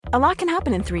A lot can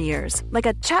happen in 3 years, like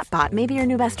a chatbot may be your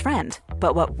new best friend.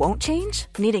 But what won't change?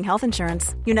 Needing health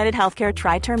insurance. United Healthcare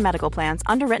Tri-Term Medical Plans,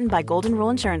 underwritten by Golden Rule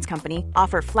Insurance Company,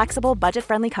 offer flexible,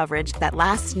 budget-friendly coverage that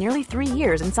lasts nearly 3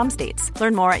 years in some states.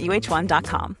 Learn more at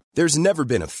uh1.com. There's never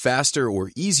been a faster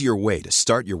or easier way to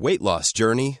start your weight loss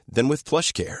journey than with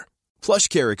PlushCare.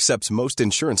 PlushCare accepts most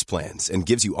insurance plans and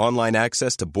gives you online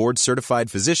access to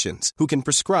board-certified physicians who can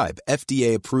prescribe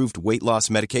FDA-approved weight loss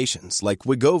medications like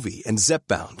Wegovy and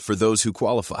Zepbound for those who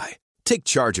qualify. Take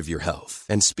charge of your health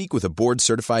and speak with a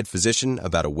board-certified physician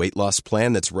about a weight loss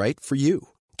plan that's right for you.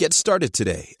 Get started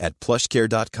today at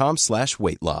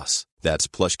plushcare.com/weight loss. That's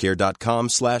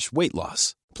plushcare.com/weight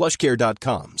loss.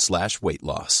 plushcare.com/weight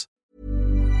loss.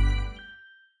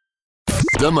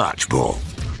 The Match Ball.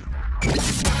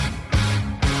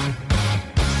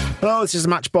 Hello, this is the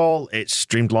Match Ball. It's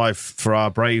streamed live for our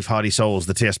brave, hardy souls,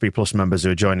 the TSB Plus members who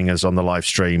are joining us on the live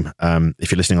stream.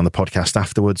 If you're listening on the podcast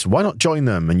afterwards, why not join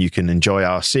them? And you can enjoy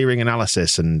our searing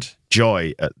analysis and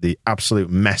joy at the absolute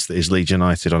mess that is Leeds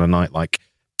United on a night like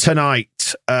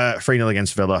tonight. 3-0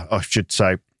 against Villa. I should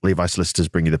say, Levi Solicitors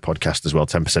bring you the podcast as well.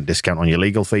 10% discount on your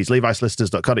legal fees.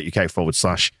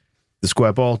 levisolicitors.co.uk/the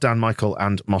square ball. Dan, Michael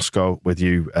and Moscow with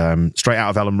you straight out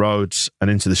of Ellen Roads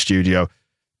and into the studio.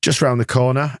 Just round the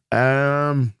corner.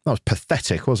 That was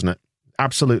pathetic, wasn't it?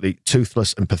 Absolutely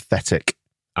toothless and pathetic.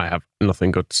 I have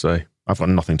nothing good to say. I've got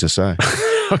nothing to say.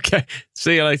 Okay.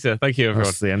 See you later. Thank you, everyone.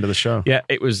 That's the end of the show. Yeah,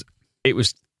 it was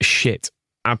shit.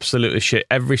 Absolutely shit.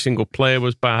 Every single player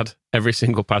was bad. Every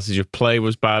single passage of play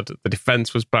was bad. The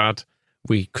defence was bad.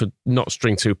 We could not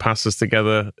string two passes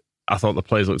together. I thought the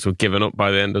players looked to have given up by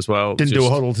the end as well. Didn't do a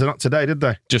huddle today, did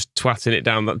they? Just twatting it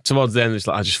down. Towards the end, it's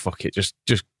like, I just fuck it. Just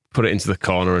put it into the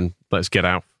corner and let's get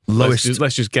out. Let's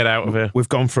just get out of here. We've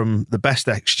gone from the best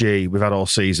XG we've had all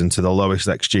season to the lowest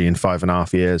XG in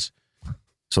 5.5 years.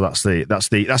 So that's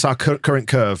our current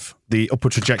curve. The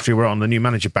upward trajectory we're on. The new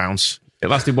manager bounce. It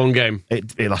lasted one game.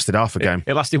 It lasted half a game.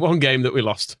 It lasted one game that we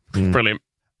lost. Brilliant.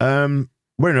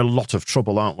 We're in a lot of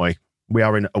trouble, aren't we? We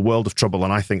are in a world of trouble,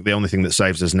 and I think the only thing that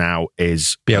saves us now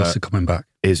is Bielsa coming back.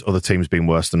 Is other teams being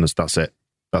worse than us. That's it.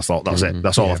 That's all. That's it.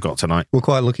 That's all I've got tonight. We're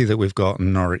quite lucky that we've got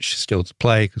Norwich still to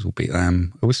play because we'll beat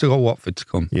them. We've still got Watford to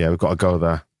come. Yeah, we've got to go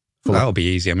there. That'll be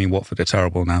easy. I mean, Watford are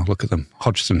terrible now. Look at them.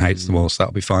 Hodgson hates them all, so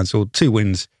that'll be fine. So 2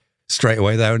 wins straight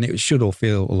away there, and it should all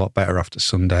feel a lot better after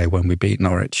Sunday when we beat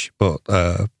Norwich. But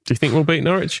do you think we'll beat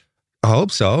Norwich? I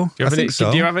hope so. Do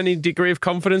you have any degree of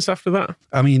confidence after that?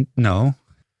 I mean, no.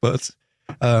 But,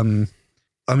 I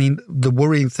mean, the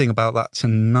worrying thing about that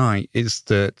tonight is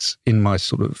that in my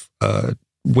sort of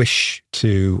wish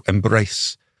to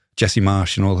embrace Jesse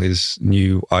Marsh and all his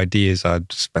new ideas,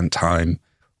 I'd spent time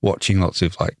watching lots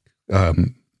of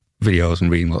videos and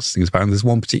reading lots of things about him. There's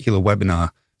one particular webinar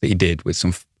that he did with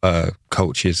some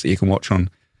coaches that you can watch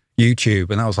on YouTube,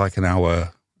 and that was like an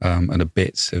hour and a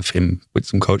bit of him with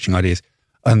some coaching ideas.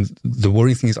 And the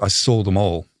worrying thing is I saw them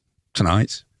all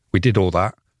tonight. We did all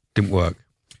that. Didn't work.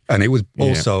 And it was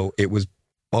also, it was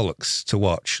bollocks to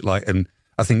watch. And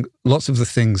I think lots of the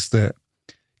things that,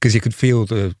 because you could feel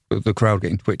the crowd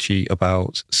getting twitchy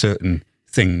about certain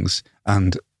things,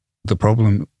 and the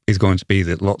problem is going to be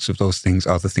that lots of those things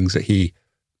are the things that he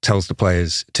tells the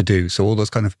players to do. So all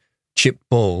those kind of chipped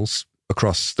balls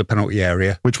across the penalty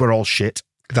area, which were all shit.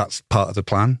 That's part of the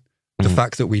plan. The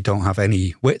fact that we don't have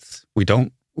any width, we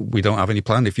don't have any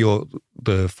plan. If you're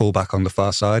the fullback on the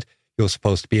far side, you're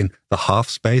supposed to be in the half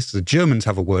space. The Germans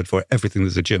have a word for it. Everything,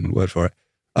 there's a German word for it.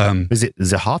 Is it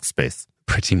the half space?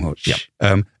 Pretty much. Yep.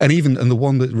 And the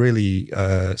one that really,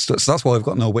 so that's why we've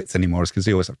got no width anymore, is because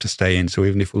they always have to stay in. So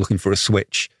even if we're looking for a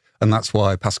switch, and that's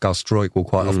why Pascal Struijk will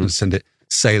quite often send it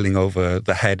sailing over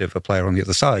the head of a player on the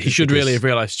other side. He should really have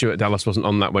realised Stuart Dallas wasn't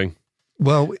on that wing.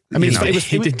 Well, I mean,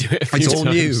 he did do it. It's all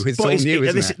new. It's all new,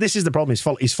 isn't it? This is the problem.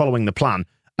 He's following the plan.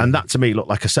 And that, to me, looked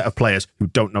like a set of players who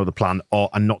don't know the plan or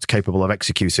are not capable of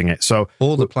executing it. So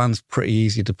all the plan's pretty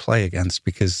easy to play against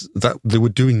because they were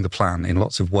doing the plan in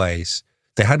lots of ways.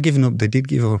 They had given up. They did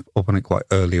give up on it quite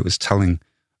early. It was telling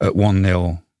at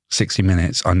 1-0, 60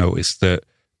 minutes. I noticed that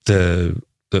the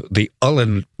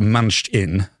Ullen manched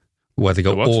in, where they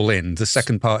go all in. The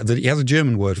second part, he has a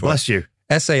German word for it. Bless you.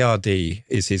 SARD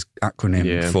is his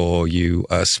acronym for you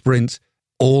sprint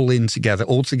all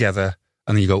together.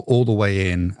 And then you go all the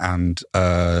way in, and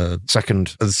the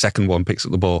second one picks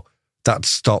up the ball. That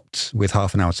stopped with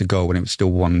half an hour to go when it was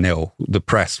still 1-0. The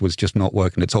press was just not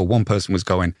working at all. One person was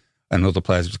going, and other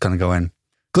players was kind of going,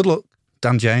 good luck,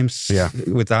 Dan James,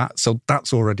 with that. So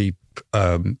that's already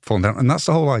fallen down. And that's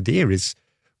the whole idea, is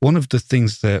one of the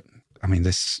things that I mean,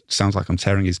 this sounds like I'm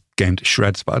tearing his game to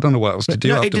shreds, but I don't know what else to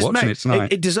do after watching it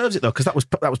tonight. It deserves it, though, because that was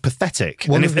pathetic.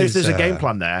 And if there's a game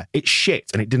plan there, it's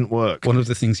shit and it didn't work. One of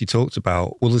the things he talked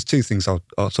about, well, there's two things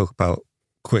I'll talk about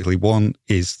quickly. One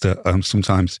is that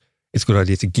sometimes it's a good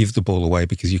idea to give the ball away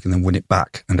because you can then win it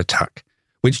back and attack,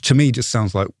 which to me just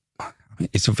sounds like,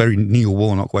 it's a very Neil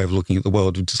Warnock way of looking at the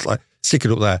world, of just like, stick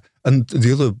it up there. And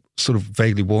the other sort of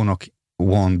vaguely Warnock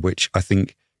one, which I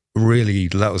think really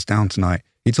let us down tonight,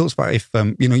 he talks about if,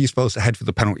 you're supposed to head for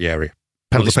the penalty area,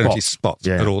 penalty spot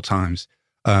at all times.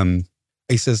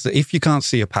 He says that if you can't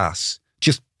see a pass,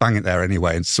 just bang it there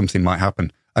anyway and something might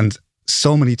happen. And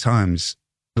so many times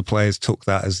the players took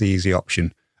that as the easy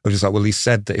option. Of just like, well, he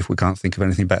said that if we can't think of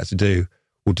anything better to do,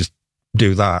 we'll just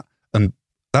do that. And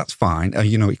that's fine.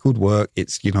 It could work.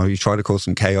 It's, you try to cause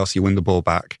some chaos, you win the ball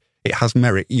back. It has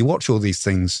merit. You watch all these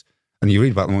things and you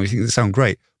read about them and you think they sound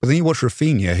great. But then you watch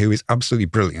Rafinha, who is absolutely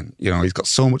brilliant. He's got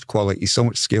so much quality, so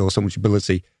much skill, so much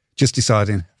ability, just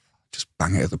deciding, just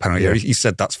bang it at the penalty area. He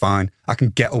said, that's fine. I can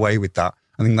get away with that.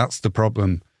 I think that's the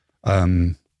problem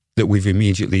that we've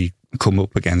immediately come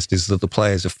up against, is that the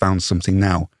players have found something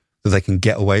now that they can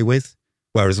get away with.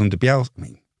 Whereas under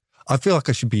Bielsa, I feel like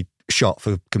I should be shot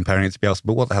for comparing it to Bielsa,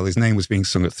 but what the hell, his name was being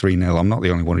sung at 3-0. I'm not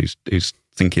the only one who's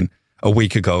thinking a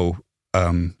week ago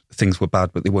things were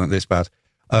bad, but they weren't this bad.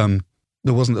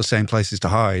 There wasn't the same places to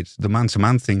hide. The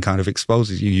man-to-man thing kind of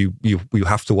exposes you. You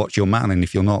have to watch your man, and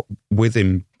if you're not with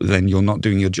him, then you're not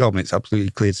doing your job. And it's absolutely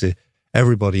clear to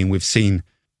everybody. And we've seen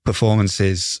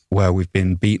performances where we've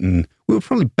been beaten. We were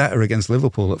probably better against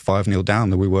Liverpool at 5-0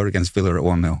 down than we were against Villa at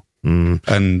 1-0.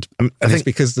 And it's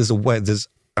because there's a way.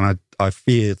 I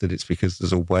fear that it's because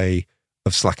there's a way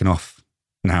of slacking off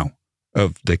now.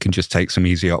 They can just take some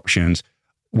easy options.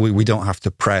 We don't have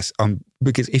to press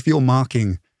because if you're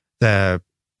marking their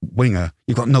winger,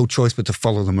 you've got no choice but to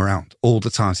follow them around all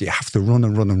the time. So you have to run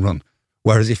and run and run.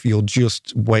 Whereas if you're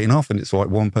just waiting off and it's like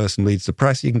one person leads the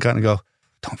press, you can kind of go,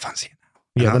 don't fancy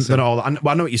it now. I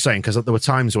know what you're saying, because there were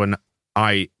times when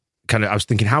I was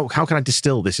thinking, how can I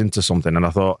distill this into something? And I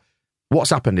thought,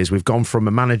 what's happened is we've gone from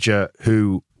a manager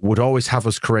who would always have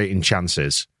us creating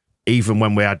chances, even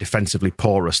when we are defensively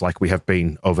porous like we have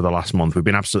been over the last month. We've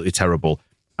been absolutely terrible.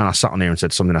 And I sat on here and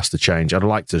said something has to change. I'd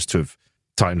liked us to have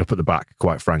tightened up at the back,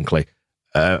 quite frankly.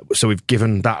 So we've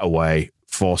given that away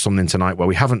for something tonight where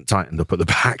we haven't tightened up at the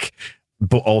back,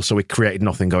 but also we created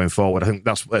nothing going forward. I think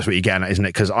that's what you're getting at, isn't it?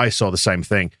 Because I saw the same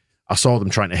thing. I saw them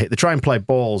trying to hit. They try and play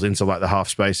balls into like the half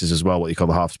spaces as well, what you call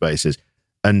the half spaces.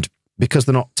 And because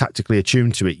they're not tactically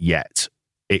attuned to it yet,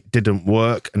 it didn't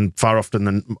work. And far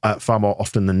more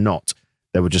often than not,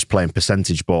 they were just playing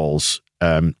percentage balls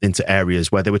into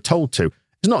areas where they were told to.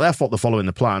 It's not their fault they're following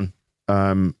the plan.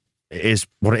 It is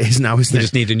what it is now, isn't it? They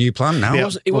just need a new plan now.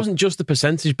 It wasn't just the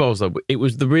percentage balls, though. It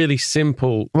was the really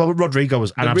simple... Well, Rodrigo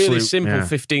was an absolute... really simple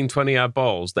 15, 20-yard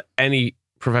balls that any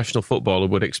professional footballer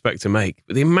would expect to make.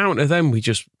 But the amount of them we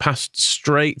just passed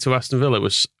straight to Aston Villa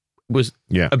was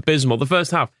abysmal. The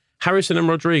first half, Harrison and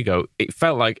Rodrigo, it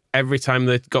felt like every time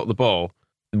they got the ball,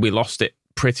 we lost it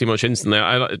pretty much instantly.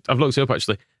 I've looked it up,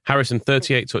 actually. Harrison,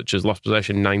 38 touches, lost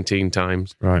possession 19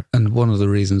 times. Right. And one of the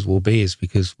reasons will be is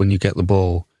because when you get the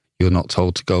ball, you're not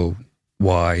told to go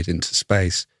wide into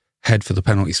space, head for the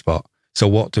penalty spot. So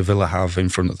what do Villa have in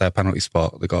front of their penalty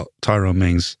spot? They got Tyrone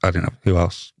Mings, I don't know who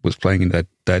else was playing in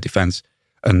their defence,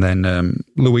 and then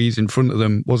Louise in front of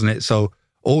them, wasn't it? So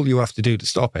all you have to do to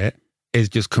stop it is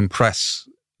just compress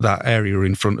that area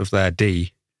in front of their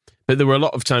D. But there were a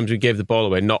lot of times we gave the ball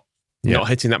away, not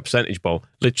hitting that percentage ball,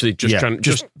 literally just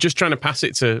trying to pass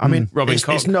it to Robin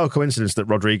Koch. It's no coincidence that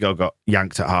Rodrigo got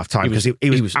yanked at half time, because he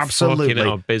was absolutely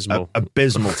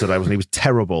abysmal today, wasn't he? He was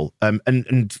terrible.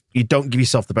 And you don't give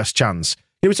yourself the best chance.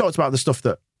 We talked about the stuff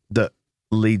that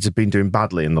Leeds have been doing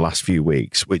badly in the last few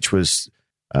weeks, which was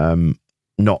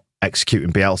not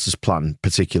executing Bielsa's plan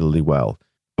particularly well.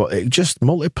 But it just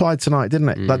multiplied tonight, didn't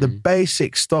it? Like the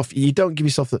basic stuff, you don't give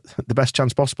yourself the best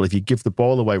chance possible if you give the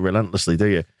ball away relentlessly, do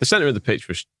you? The centre of the pitch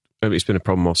was, it's been a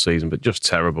problem all season, but just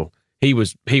terrible. He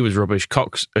was rubbish.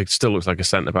 Cox still looks like a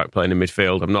centre-back playing in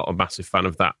midfield. I'm not a massive fan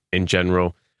of that in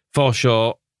general.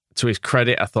 Forshaw, to his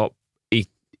credit, I thought he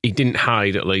didn't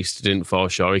hide, at least. He didn't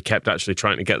Forshaw. He kept actually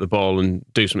trying to get the ball and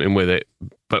do something with it,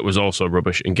 but was also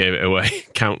rubbish and gave it away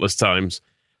countless times.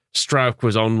 Struijk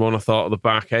was on one, I thought, at the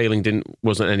back. Ayling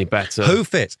wasn't any better. Who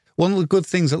fit? One of the good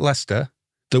things at Leicester,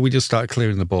 that we just started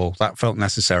clearing the ball. That felt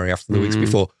necessary after the weeks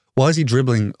before. Why is he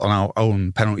dribbling on our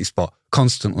own penalty spot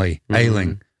constantly?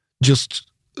 Ayling.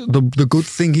 Just the good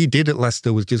thing he did at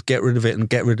Leicester was just get rid of it and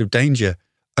get rid of danger.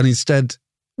 And instead,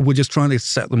 we're just trying to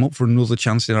set them up for another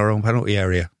chance in our own penalty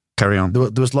area. Carry on. There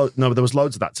was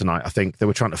loads of that tonight. I think they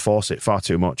were trying to force it far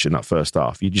too much in that first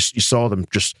half. You saw them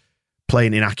just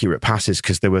playing inaccurate passes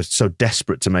because they were so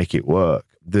desperate to make it work.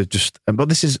 But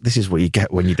this is what you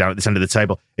get when you're down at this end of the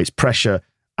table. It's pressure,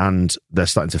 and they're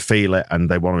starting to feel it,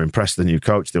 and they want to impress the new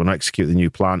coach. They want to execute the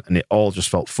new plan, and it all just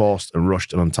felt forced and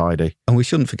rushed and untidy. And we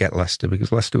shouldn't forget Leicester,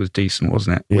 because Leicester was decent,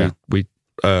 wasn't it? Yeah. We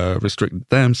restricted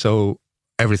them, so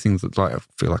everything that I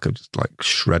feel like I just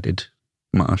shredded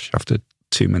Marsh after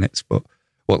 2 minutes. But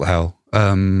what the hell?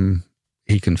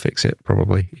 He can fix it,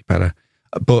 probably. He better.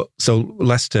 But so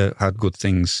Leicester had good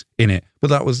things in it, but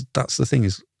that's the thing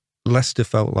is Leicester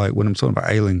felt like, when I'm talking about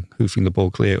Ayling hoofing the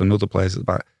ball clear and other players at the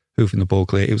back hoofing the ball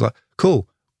clear, it was like, cool,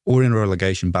 we're in a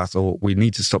relegation battle, we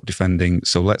need to stop defending,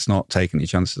 so let's not take any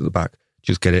chances at the back,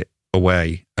 just get it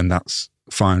away, and that's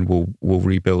fine. We'll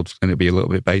rebuild, and it'll be a little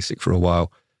bit basic for a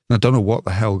while. And I don't know what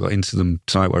the hell got into them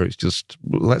tonight, where it's just,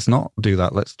 let's not do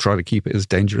that, let's try to keep it as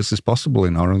dangerous as possible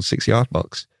in our own 6-yard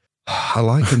box. I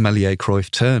like the Melier Cruyff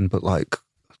turn, but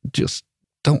just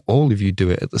don't all of you do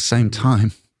it at the same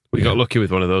time. We got lucky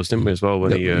with one of those, didn't we, as well?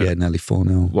 When nearly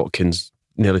 4-0. Watkins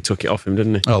nearly took it off him,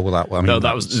 didn't he? Oh, well,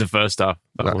 that was the first half.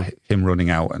 Him running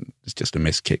out, and it's just a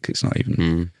missed kick. It's not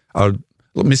even...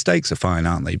 Look, mistakes are fine,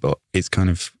 aren't they? But it's kind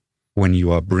of when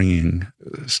you are bringing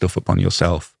stuff upon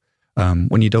yourself,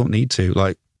 when you don't need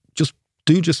to, just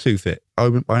hoof it.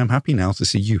 I am happy now to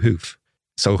see you hoof.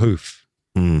 So hoof.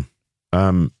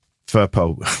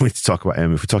 Firpo, we need to talk about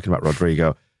him. If we're talking about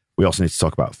Rodrigo, we also need to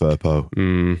talk about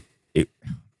Firpo.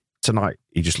 Tonight,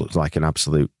 he just looks like an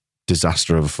absolute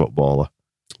disaster of a footballer.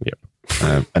 Yep.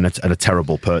 And a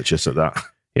terrible purchase at that.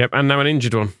 Yep, and now an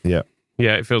injured one. Yeah.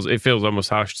 Yeah, it feels almost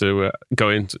harsh to go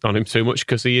in on him too much,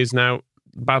 because he is now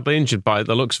badly injured by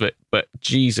the looks of it. But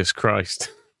Jesus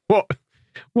Christ, what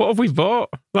have we bought?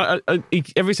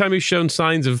 Every time he's shown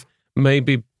signs of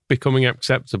maybe becoming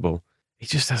acceptable, he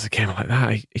just has a game like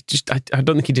that. I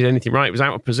don't think he did anything right. He was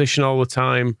out of position all the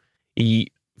time.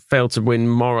 He failed to win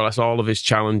more or less all of his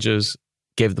challenges,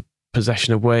 gave the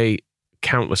possession away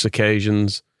countless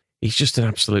occasions. He's just an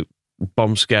absolute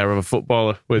bomb scare of a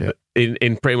footballer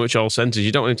in pretty much all senses.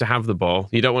 You don't want him to have the ball.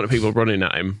 You don't want people running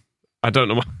at him. I don't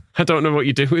know what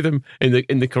you do with him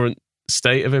in the current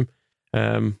state of him.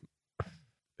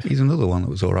 He's another one that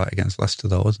was all right against Leicester,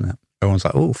 though, wasn't it? Everyone's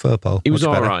like, "Oh, Firpo." He was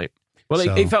all right. Well,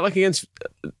 it felt like against...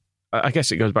 I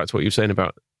guess it goes back to what you were saying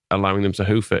about allowing them to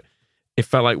hoof it. It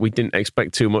felt like we didn't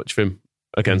expect too much of him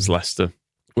against Leicester.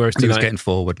 Whereas tonight, he was getting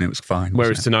forward and it was fine.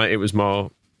 Whereas tonight it was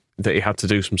more that he had to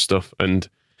do some stuff, and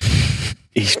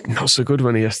he's not so good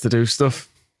when he has to do stuff.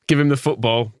 Give him the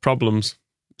football, problems.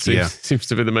 Seems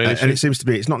to be the main issue. And it seems to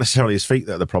be, it's not necessarily his feet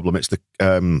that are the problem, it's the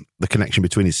connection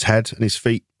between his head and his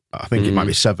feet. I think it might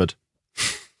be severed.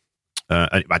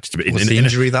 And it might just be, was the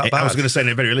injury that bad? I was going to say, in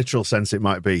a very literal sense, it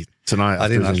might be tonight. I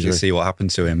didn't actually see what happened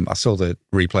to him. I saw the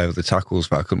replay of the tackles,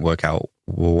 but I couldn't work out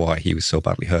why he was so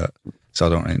badly hurt. So I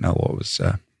don't really know what was.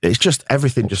 It's just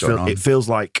everything. It feels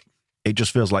like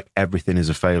everything is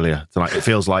a failure tonight. It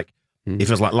feels like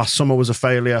last summer was a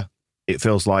failure. It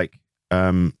feels like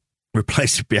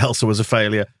replacing Bielsa was a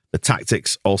failure. The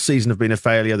tactics all season have been a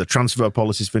failure. The transfer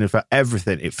policy's been a failure.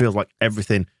 Everything. It feels like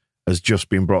everything has just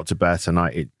been brought to bear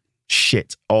tonight.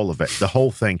 Shit, all of it. The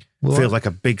whole thing feels like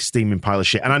a big steaming pile of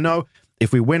shit. And I know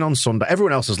if we win on Sunday,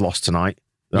 everyone else has lost tonight.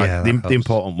 The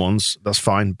important ones, that's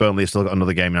fine. Burnley has still got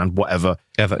another game in hand, whatever.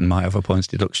 Everton might have a points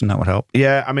deduction, that would help.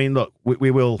 Yeah, I mean, look,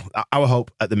 we will. Our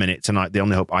hope at the minute tonight, the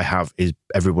only hope I have is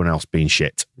everyone else being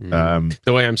shit. The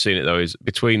way I'm seeing it, though, is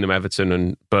between them, Everton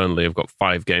and Burnley have got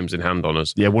 5 games in hand on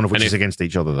us. Yeah, one of which is against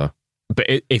each other, though. But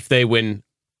if they win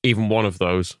even one of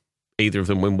those, either of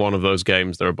them win one of those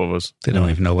games, they're above us. They don't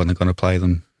even know when they're going to play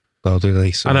them, though, do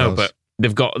they? I know, but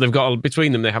they've got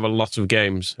between them, they have a lot of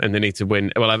games, and they need to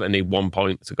win. Well, Everton need 1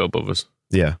 point to go above us.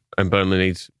 Yeah, and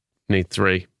Burnley need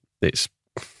 3.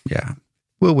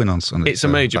 We'll win on Sunday. It's a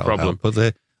major problem. But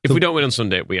if we don't win on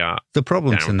Sunday, we are. The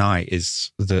problem down. Tonight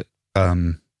is that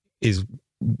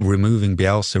removing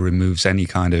Bielsa removes any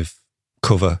kind of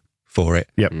cover for it.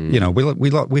 Yep. You know,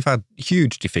 we've had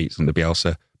huge defeats under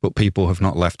Bielsa, but people have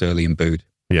not left early and booed.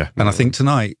 Yeah. And I think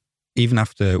tonight, even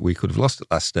after we could have lost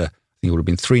at Leicester, I think it would have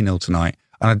been 3-0 tonight.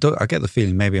 And I get the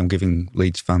feeling maybe I'm giving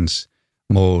Leeds fans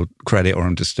more credit, or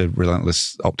I'm just a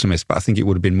relentless optimist, but I think it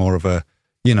would have been more of a,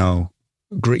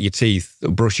 grit your teeth,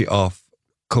 brush it off,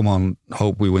 come on,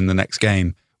 hope we win the next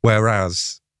game.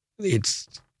 Whereas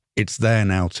it's there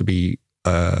now to be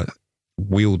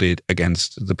wielded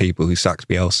against the people who sacked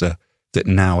Bielsa, that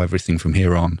now everything from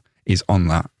here on is on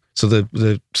that. So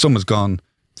the summer's gone,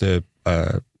 the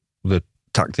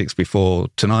tactics before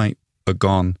tonight are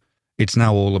gone. It's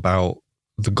now all about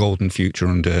the golden future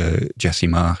under Jesse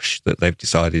Marsch that they've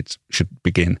decided should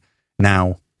begin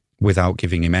now, without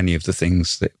giving him any of the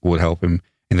things that would help him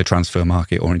in the transfer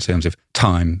market or in terms of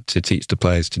time to teach the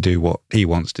players to do what he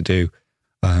wants to do.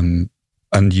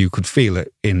 And you could feel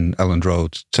it in Elland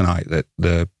Road tonight that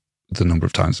the number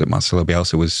of times that Marcelo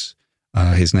Bielsa was,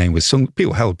 his name was sung,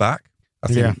 people held back, I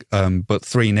think. Yeah. But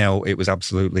 3-0, it was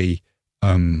absolutely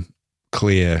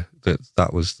clear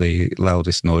that was the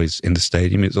loudest noise in the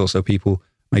stadium. It's also people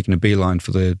making a beeline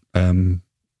for the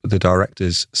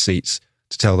directors' seats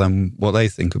to tell them what they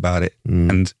think about it.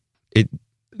 And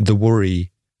the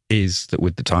worry is that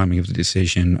with the timing of the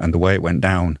decision and the way it went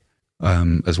down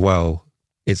as well,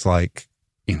 it's like,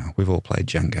 we've all played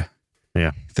Jenga.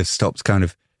 Yeah.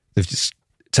 They've just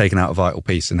taken out a vital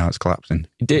piece and now it's collapsing.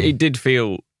 It did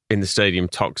feel in the stadium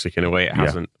toxic in a way it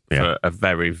hasn't for a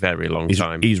very, very long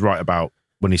time. He's right about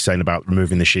when he's saying about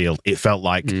removing the shield. It felt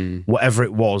like whatever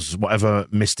it was, whatever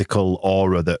mystical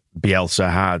aura that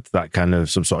Bielsa had, that kind of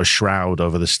some sort of shroud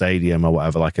over the stadium or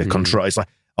whatever, like a control. It's like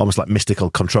almost like mystical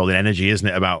controlling energy, isn't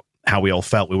it, about how we all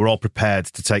felt? We were all prepared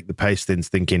to take the pace thins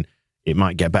thinking it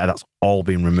might get better. That's all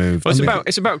been removed. Well,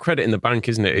 it's about credit in the bank,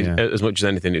 isn't it? Yeah. As much as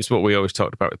anything. It's what we always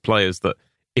talked about with players, that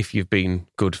if you've been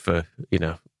good for,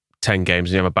 10 games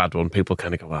and you have a bad one, people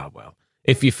kind of go, well,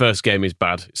 if your first game is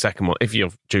bad, second one, if you're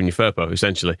Junior Firpo,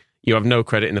 essentially, you have no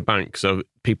credit in the bank, so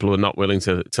people are not willing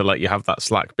to let you have that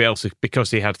slack. Bielsa, because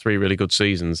he had 3 really good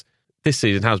seasons, this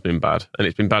season has been bad, and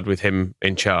it's been bad with him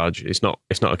in charge. It's not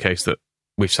a case that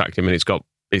we've sacked him and it's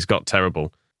got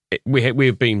terrible.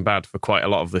 We've been bad for quite a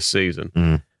lot of this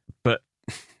season, but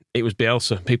it was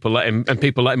Bielsa. People let him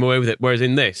away with it. Whereas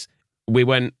in this, we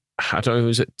went, I don't know,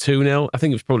 was it 2-0? I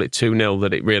think it was probably 2-0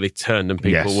 that it really turned, and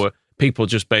people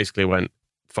just basically went,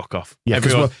 fuck off. Yeah, in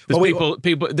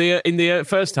the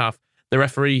first half, the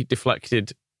referee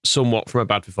deflected somewhat from a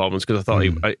bad performance because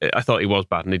I thought he was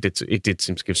bad, and he did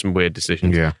seem to give some weird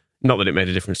decisions. Yeah, not that it made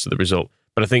a difference to the result,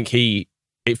 but I think it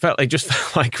just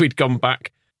felt like we'd gone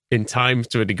back in time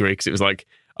to a degree, because it was like,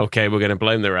 okay, we're going to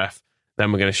blame the ref,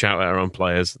 then we're going to shout at our own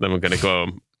players, then we're going to go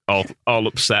all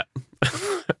upset,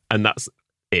 and that's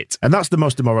it. And that's the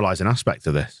most demoralising aspect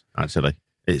of this, actually.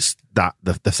 It's that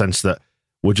the sense that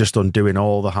we're just undoing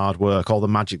all the hard work, all the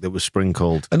magic that was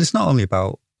sprinkled. And it's not only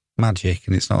about magic,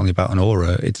 and it's not only about an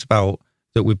aura, it's about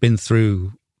that we've been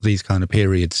through these kind of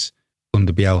periods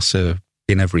under Bielsa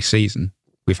in every season.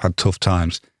 We've had tough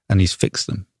times, and he's fixed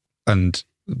them. And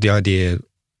the idea,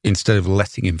 instead of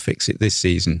letting him fix it this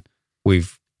season,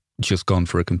 we've just gone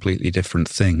for a completely different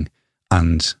thing.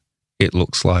 And it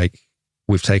looks like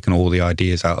we've taken all the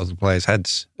ideas out of the players'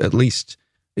 heads. At least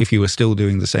if you were still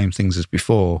doing the same things as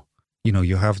before,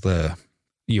 you have the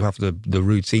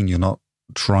routine. You're not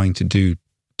trying to do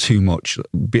too much.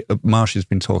 Marsh has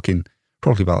been talking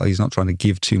probably about he's not trying to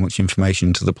give too much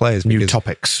information to the players. New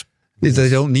topics. They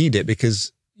don't need it,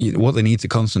 because what they need to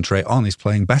concentrate on is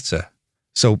playing better.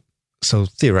 So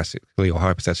theoretically or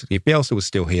hypothetically, if Bielsa was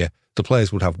still here, the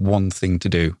players would have one thing to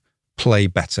do: play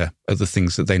better at the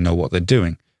things that they know what they're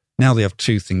doing. Now they have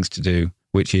 2 things to do,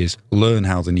 which is learn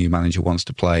how the new manager wants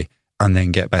to play and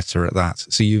then get better at that.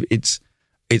 So it's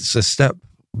a step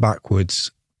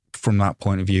backwards from that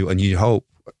point of view, and you hope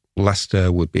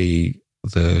Leicester would be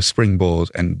the springboard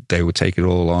and they would take it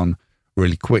all on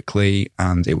really quickly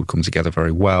and it would come together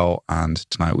very well, and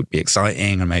tonight would be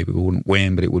exciting, and maybe we wouldn't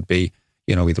win, but it would be,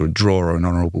 either a draw or an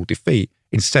honourable defeat.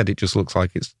 Instead, it just looks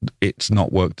like it's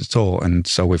not worked at all, and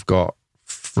so we've got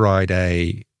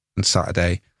Friday and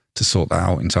Saturday to sort that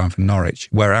out in time for Norwich.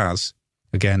 Whereas,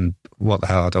 again, what the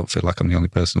hell, I don't feel like I'm the only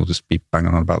person who'll just be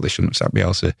banging on about this, shouldn't sack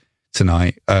Bielsa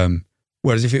tonight.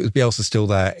 Whereas if it was Bielsa still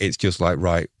there, it's just like,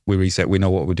 right, we reset, we know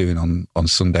what we're doing on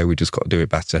Sunday, we just got to do it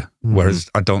better. Whereas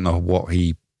I don't know what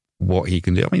he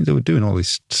can do. I mean, they were doing all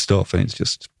this stuff and it's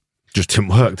just didn't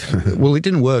work. Well, it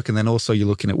didn't work, and then also you're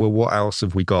looking at, well, what else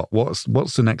have we got? What's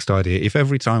the next idea? If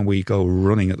every time we go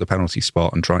running at the penalty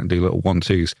spot and try and do little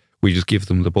 1-2s, we just give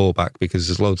them the ball back because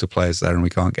there's loads of players there and we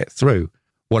can't get through.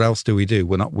 What else do? We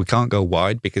can't go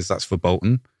wide because that's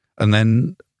verboten. And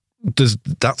then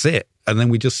that's it. And then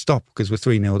we just stop because we're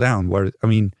 3-0 down. Where, I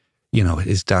mean, it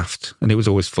is daft and it was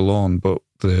always forlorn, but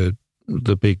the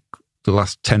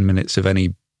last 10 minutes of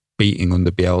any beating under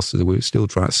Bielsa, we were still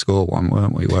trying to score one,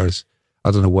 weren't we? Whereas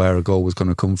I don't know where a goal was going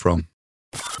to come from.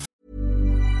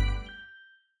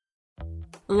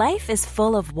 Life is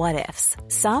full of what-ifs.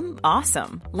 Some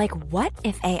awesome, like what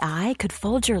if AI could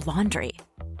fold your laundry?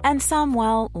 And some,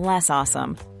 well, less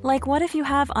awesome, like what if you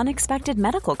have unexpected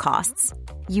medical costs?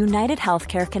 United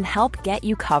Healthcare can help get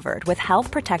you covered with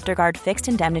Health Protector Guard fixed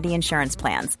indemnity insurance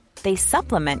plans. They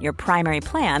supplement your primary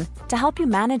plan to help you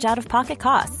manage out-of-pocket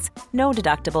costs. No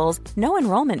deductibles, no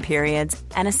enrollment periods,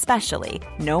 and especially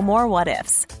no more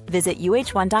what-ifs. Visit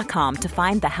uh1.com to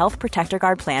find the Health Protector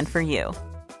Guard plan for you.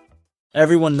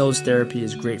 Everyone knows therapy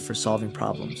is great for solving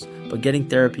problems, but getting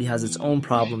therapy has its own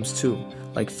problems too,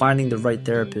 like finding the right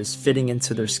therapist, fitting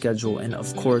into their schedule, and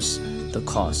of course, the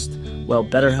cost. Well,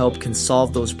 BetterHelp can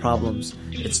solve those problems.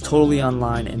 It's totally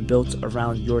online and built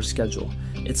around your schedule.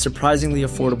 It's surprisingly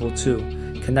affordable too.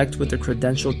 Connect with a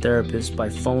credentialed therapist by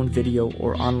phone, video,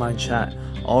 or online chat,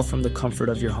 all from the comfort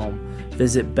of your home.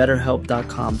 Visit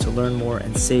BetterHelp.com to learn more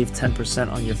and save 10%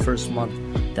 on your first month.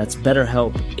 That's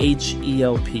BetterHelp,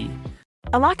 H-E-L-P.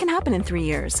 A lot can happen in 3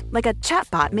 years, like a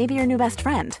chatbot may be your new best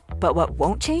friend. But what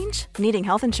won't change? Needing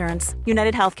health insurance.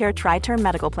 United Healthcare Tri-Term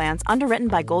Medical Plans, underwritten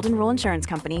by Golden Rule Insurance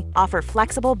Company, offer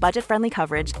flexible, budget-friendly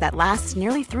coverage that lasts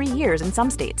nearly 3 years in some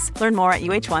states. Learn more at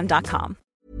uh1.com.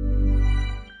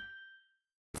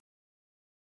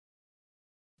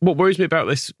 What worries me about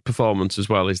this performance as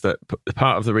well is that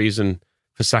part of the reason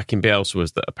for sacking Bielsa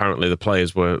was that apparently the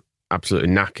players were absolutely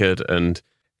knackered, and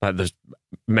like there's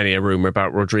many a rumour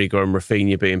about Rodrigo and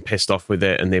Rafinha being pissed off with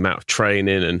it and the amount of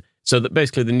training. And so that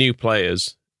basically the new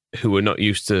players who were not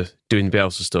used to doing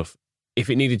Bielsa stuff, if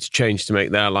it needed to change to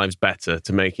make their lives better,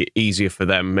 to make it easier for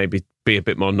them, maybe be a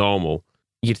bit more normal,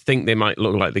 you'd think they might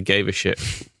look like they gave a shit.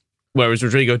 Whereas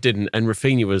Rodrigo didn't, and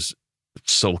Rafinha was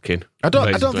sulking. I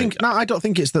don't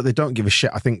think it's that they don't give a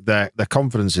shit. I think their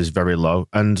confidence is very low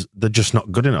and they're just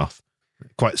not good enough.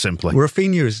 Quite simply.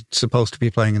 Rafinha is supposed to be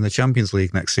playing in the Champions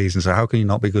League next season, so how can you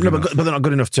not be good enough? But they're not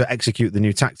good enough to execute the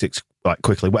new tactics like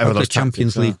quickly. Whatever those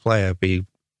Champions League player be.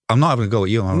 I'm not having a go at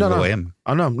you. I'm having a go at him.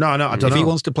 I know. I don't know. If he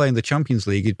wants to play in the Champions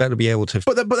League, he'd better be able to.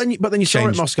 But then you saw it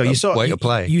in Moscow. You saw way to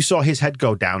play. You saw his head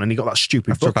go down, and he got that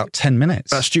stupid after about 10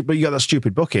 minutes. But you got that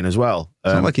stupid booking as well.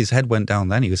 It's not like his head went down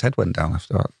then. His head went down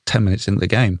after about 10 minutes into the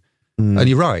game. And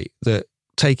you're right that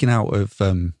taking out of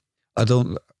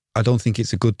I don't think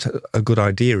it's a good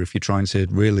idea if you're trying to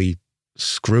really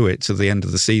screw it to the end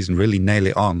of the season, really nail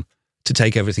it on, to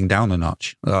take everything down a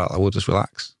notch. I will just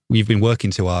relax. We've been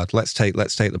working too hard. Let's take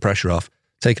the pressure off.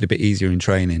 Take it a bit easier in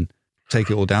training. Take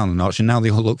it all down a notch, and now they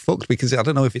all look fucked because I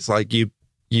don't know if it's like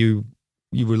you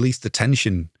release the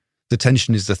tension. The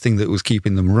tension is the thing that was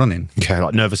keeping them running. Okay,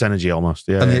 like nervous energy almost.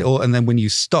 Yeah. And then when you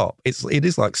stop, it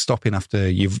is like stopping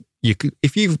after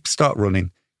if you start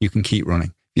running, you can keep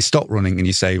running. You stop running and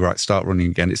you say, right, start running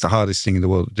again. It's the hardest thing in the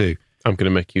world to do. I'm going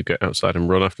to make you get outside and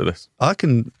run after this. I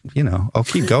can, I'll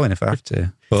keep going if I have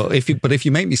to. But if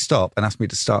you make me stop and ask me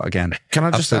to start again, can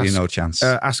I just absolutely no chance.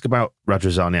 Ask about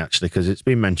Radrizzani actually, because it's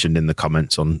been mentioned in the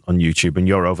comments on YouTube, and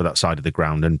you're over that side of the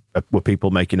ground, and were people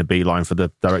making a beeline for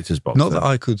the director's box? Not that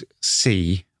I could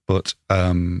see, but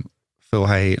Phil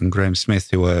Hay and Graham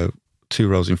Smith, who were 2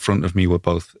 rows in front of me, were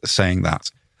both saying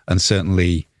that, and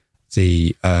certainly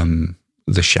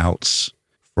the shouts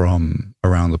from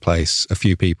around the place, a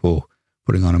few people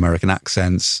putting on American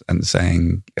accents and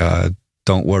saying,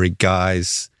 don't worry,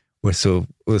 guys, this will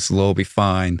all be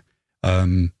fine.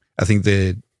 I think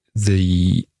the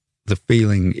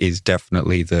feeling is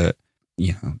definitely that,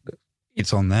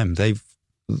 it's on them. They've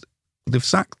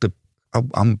sacked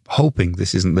I'm hoping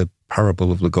this isn't the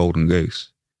parable of the golden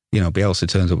goose. Bielsa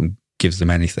turns up and gives them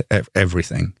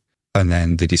everything, and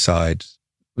then they decide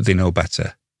they know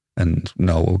better. And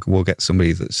no, we'll get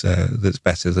somebody that's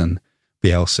better than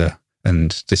Bielsa,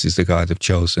 and this is the guy they've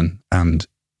chosen, and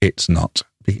it's not,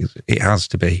 because it has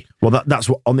to be. Well, that's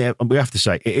what we have to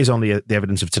say. It is on the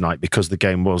evidence of tonight, because the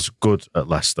game was good at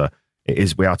Leicester. It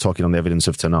is. We are talking on the evidence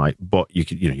of tonight, but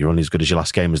you're only as good as your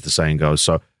last game, as the saying goes.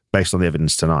 So based on the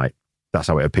evidence tonight, that's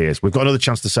how it appears. We've got another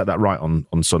chance to set that right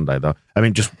on Sunday, though. I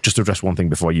mean, just to address one thing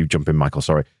before you jump in, Michael.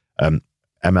 Sorry.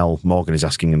 ML Morgan is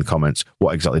asking in the comments,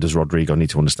 what exactly does Rodrigo need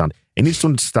to understand? He needs to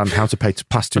understand how to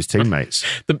pass to his teammates.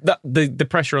 The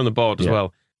pressure on the board as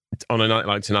well, on a night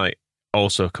like tonight,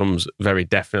 also comes very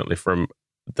definitely from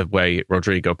the way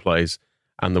Rodrigo plays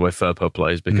and the way Firpo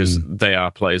plays, because they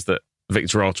are players that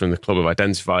Victor Orta and the club have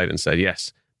identified and said,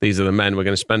 yes, these are the men we're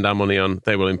going to spend our money on.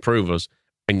 They will improve us.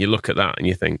 And you look at that and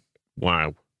you think,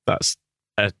 wow, that's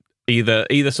either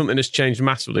something has changed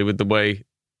massively with the way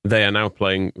they are now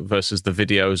playing versus the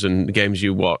videos and games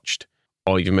you watched,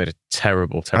 or you've made a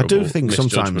terrible I do think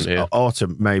sometimes Orta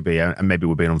maybe, and maybe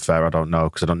we're being unfair, I don't know,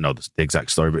 because I don't know the exact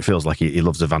story, but it feels like he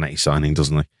loves a vanity signing,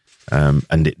 doesn't he?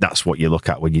 And that's what you look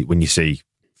at when you see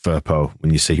Firpo,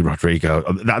 when you see Rodrigo.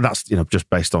 That's just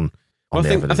based on I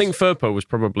think Firpo was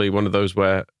probably one of those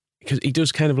where, because he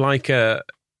does kind of like a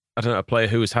player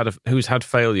who's had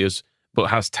failures, but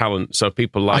has talent. So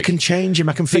people like... I can change him,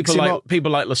 I can fix him up.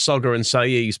 People like Lasogga and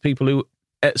Saiz, people who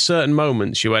at certain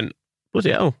moments you went,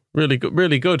 bloody hell, really good,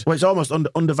 really good. Well, it's almost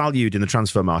undervalued in the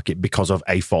transfer market because of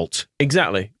a fault.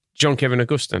 Exactly. John Kevin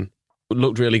Augustin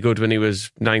looked really good when he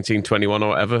was 19, 21 or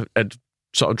whatever, had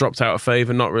sort of dropped out of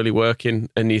favour, not really working.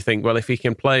 And you think, well, if he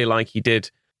can play like he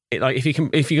did, if you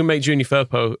can make Junior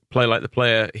Firpo play like the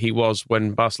player he was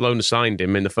when Barcelona signed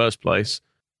him in the first place,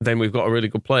 then we've got a really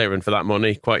good player, and for that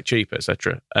money, quite cheap,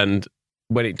 etc. And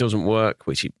when it doesn't work,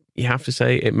 which you have to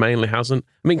say it mainly hasn't.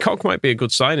 I mean, Koch might be a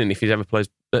good signing if he ever plays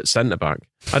at centre-back.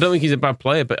 I don't think he's a bad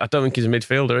player, but I don't think he's a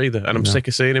midfielder either, and I'm sick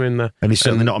of seeing him in there. And he's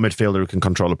certainly not a midfielder who can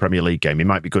control a Premier League game. He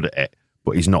might be good at it,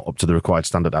 but he's not up to the required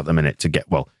standard at the minute to get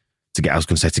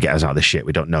us out of this shit.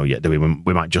 We don't know yet, do we?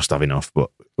 We might just have enough,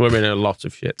 but... We're in a lot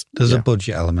of shit. There's a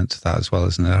budget element to that as well,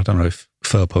 isn't there? I don't know if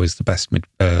Firpo is the best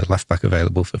left-back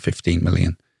available for 15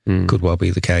 million. Could well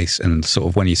be the case. And sort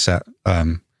of when you set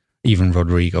even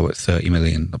Rodrigo at 30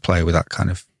 million, a player with that kind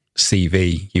of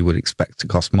CV, you would expect to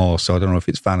cost more. So I don't know if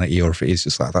it's vanity or if it is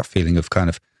just like that feeling of kind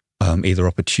of either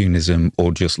opportunism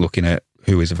or just looking at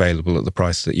who is available at the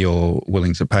price that you're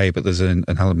willing to pay. But there's an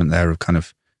element there of kind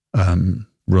of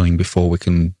running before we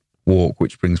can walk,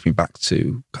 which brings me back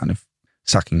to kind of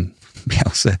sacking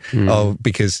Bielsa.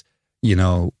 Because, you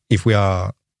know, if we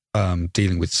are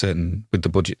dealing with the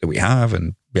budget that we have,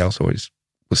 and Bielsa always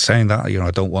was saying that, you know,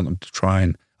 I don't want them to try,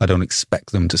 and I don't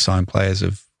expect them to sign players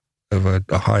of a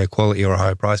higher quality or a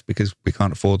higher price because we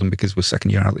can't afford them because we're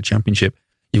second year out of the Championship.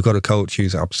 You've got a coach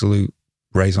who's absolute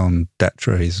raison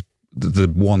d'etre. The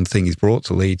one thing he's brought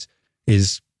to Leeds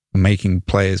is making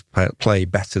players play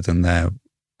better than their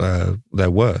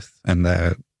worth and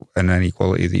any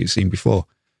quality that you've seen before.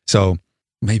 So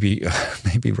maybe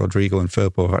Rodrigo and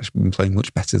Firpo have actually been playing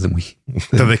much better than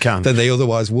they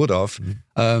otherwise would have.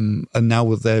 And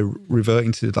now they're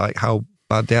reverting to like how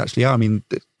bad they actually are. I mean,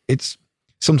 it's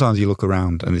sometimes you look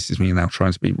around, and this is me now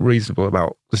trying to be reasonable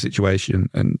about the situation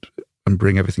and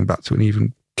bring everything back to an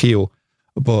even keel.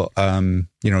 But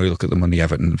you know, you look at the money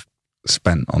Everton have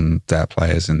spent on their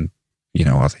players, and you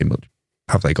know,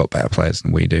 have they got better players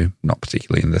than we do? Not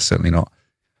particularly, and they're certainly not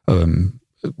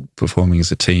performing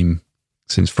as a team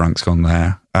since Frank's gone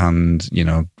there. And, you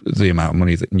know, the amount of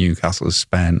money that Newcastle has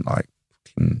spent, like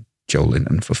Joe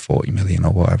Linton for 40 million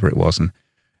or whatever it was,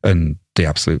 and the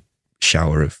absolute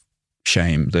shower of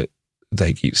shame that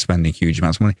they keep spending huge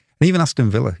amounts of money. And even Aston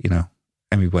Villa, you know,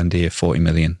 Emi Buendia, 40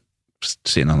 million,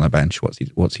 sitting on their bench.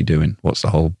 What's he doing? What's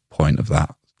the whole point of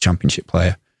that? Championship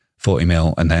player, 40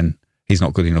 mil, and then he's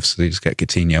not good enough, so they just get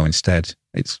Coutinho instead.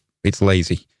 It's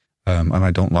lazy, and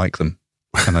I don't like them.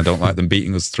 And I don't like them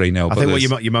beating us 3-0. I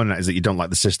think what you're moaning at is that you don't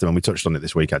like the system, and we touched on it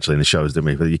this week actually in the shows, didn't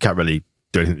we? But you can't really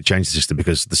do anything to change the system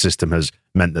because the system has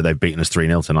meant that they've beaten us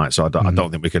 3-0 tonight. So I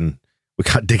don't think we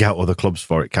can't dig out other clubs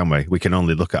for it, can we? We can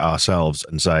only look at ourselves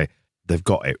and say they've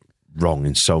got it wrong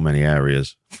in so many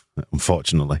areas,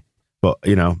 unfortunately. But,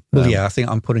 you know... Well, yeah, I think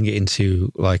I'm putting it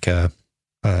into like a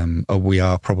we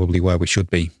are probably where we should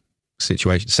be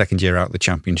situation. Second year out of the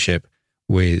Championship,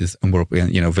 and we're up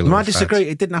against, you know, Villa. I disagree.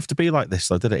 It didn't have to be like this,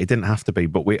 though, did it? It didn't have to be.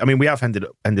 But we have ended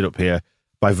up here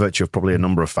by virtue of probably a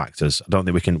number of factors. I don't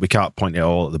think we can't point it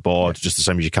all at the board, just the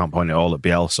same as you can't point it all at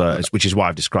Bielsa, which is why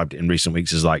I've described it in recent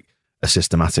weeks as like a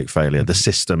systematic failure. The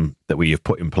system that we have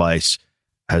put in place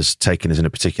has taken us in a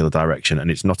particular direction, and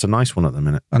it's not a nice one at the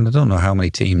minute. And I don't know how many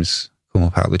teams come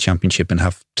up out of the Championship and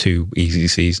have 2 easy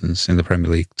seasons in the Premier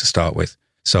League to start with.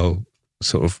 So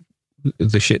sort of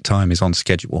the shit time is on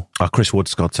schedule. Chris Wood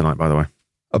scored tonight, by the way.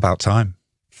 About time.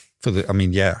 How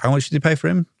much did you pay for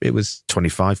him? It was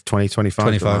 25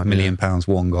 million pounds,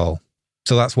 1 goal.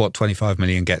 So that's what 25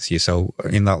 million gets you. So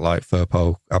in that light,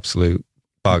 Firpo, absolute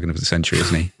bargain of the century,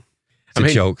 isn't he?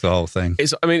 It's a joke, the whole thing.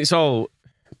 It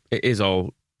is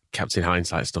all Captain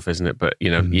Hindsight stuff, isn't it? But, you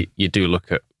know, you do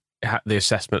look at the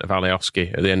assessment of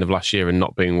Alioski at the end of last year and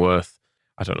not being worth,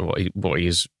 I don't know what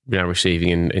he's now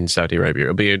receiving in Saudi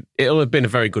Arabia. It'll have been a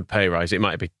very good pay rise. It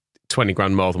might be 20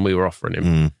 grand more than we were offering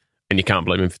him, and you can't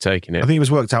blame him for taking it. I think it was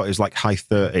worked out as like high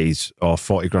 30s or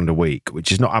 40 grand a week,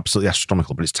 which is not absolutely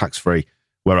astronomical, but it's tax free.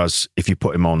 Whereas if you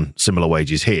put him on similar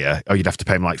wages here, you'd have to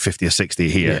pay him like 50 or 60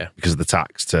 here because of the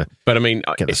tax to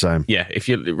get the same. Yeah, if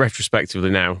you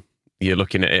retrospectively now, you're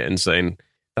looking at it and saying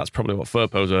that's probably what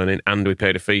Firpo's earning, and we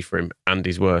paid a fee for him, and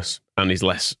he's worse, and he's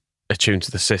less attuned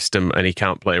to the system, and he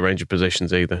can't play a range of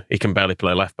positions either. He can barely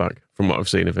play left back from what I've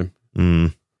seen of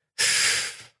him.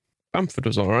 Bamford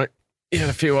was all right. He had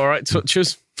a few all right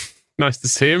touches. Nice to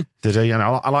see him. Did he? And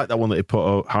I like that one that he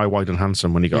put high, wide and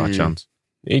handsome when he got a chance.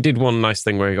 He did one nice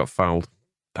thing where he got fouled.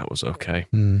 That was okay.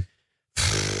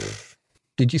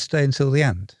 Did you stay until the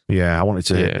end? Yeah, I wanted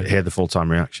to hear the full-time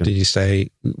reaction. Did you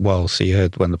say, well, so you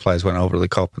heard when the players went over the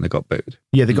Kop and they got booed?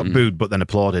 Yeah, they got booed, but then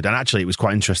applauded. And actually, it was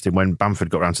quite interesting when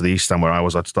Bamford got round to the east stand where I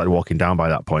was. I'd started walking down by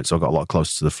that point, so I got a lot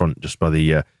closer to the front just by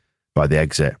the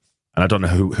exit. And I don't know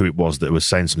who it was that was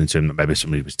saying something to him that maybe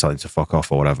somebody was telling him to fuck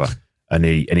off or whatever. And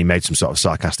he made some sort of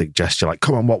sarcastic gesture like,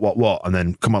 come on, what? And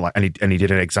then, come on, like, and he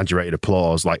did an exaggerated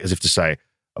applause, like as if to say,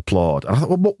 applaud. And I thought,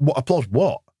 well, what applaud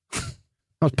what?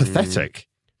 That was pathetic.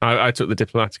 I took the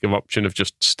diplomatic option of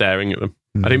just staring at them.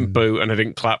 I didn't boo and I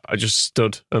didn't clap. I just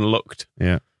stood and looked.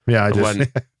 Yeah. Yeah, I just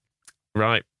went,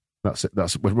 right. That's it.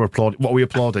 We're applauding. What are we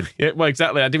applauding? Yeah, well,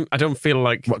 exactly. I don't feel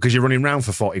like... What, because you're running around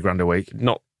for 40 grand a week?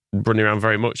 Not running around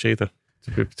very much either,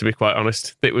 to be quite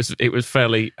honest. It was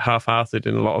fairly half-hearted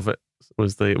in a lot of it,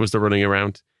 was the running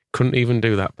around. Couldn't even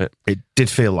do that bit. It did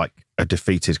feel like a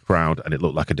defeated crowd and it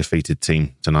looked like a defeated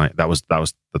team tonight. That was I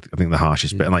think, the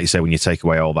harshest bit. And like you say, when you take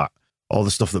away all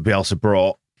the stuff that Bielsa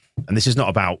brought, and this is not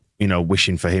about,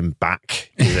 wishing for him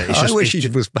back. I wish he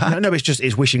was back. No,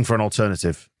 it's wishing for an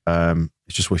alternative.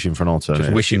 It's just wishing for an alternative.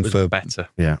 Just wishing for better.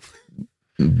 Yeah.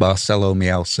 Barcelo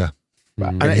Bielsa.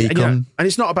 And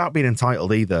it's not about being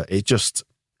entitled either. It's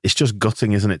just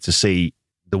gutting, isn't it, to see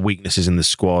the weaknesses in the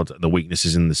squad, the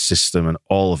weaknesses in the system, and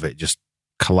all of it just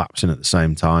collapsing at the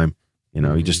same time.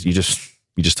 You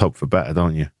just hope for better,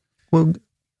 don't you? Well,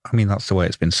 I mean, that's the way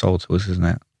it's been sold to us, isn't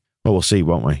it? Well, we'll see,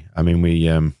 won't we? I mean,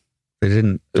 they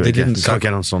didn't sack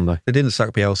again on Sunday. They didn't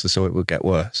sack Bielsa so it would get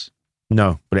worse.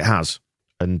 No, but it has.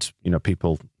 And,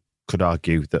 people could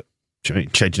argue that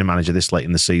changing a manager this late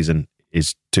in the season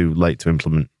is too late to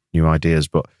implement new ideas.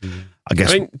 But I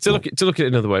guess... to look at it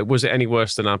another way, was it any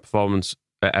worse than our performance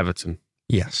at Everton?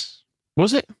 Yes.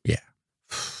 Was it? Yeah.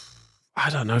 I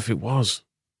don't know if it was.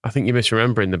 I think you're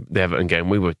misremembering the Everton game.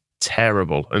 We were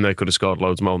terrible and they could have scored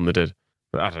loads more than they did.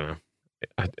 But I don't know.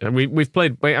 We've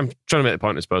played... I'm trying to make the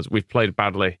point, I suppose. We've played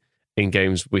badly in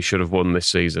games we should have won this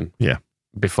season. Yeah.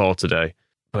 Before today.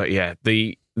 But yeah,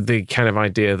 the kind of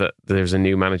idea that there's a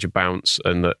new manager bounce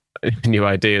and that new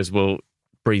ideas will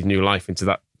breathe new life into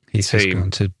that He's team. Just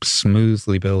going to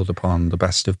smoothly build upon the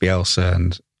best of Bielsa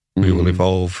and we will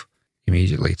evolve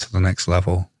immediately to the next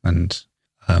level. And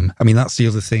I mean, that's the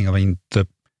other thing. I mean,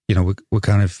 we're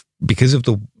kind of, because of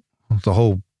the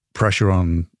whole pressure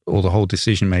on, or the whole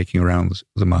decision making around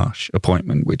the Marsh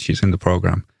appointment, which is in the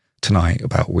programme tonight,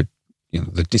 about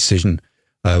the decision,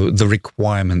 the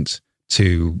requirement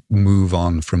to move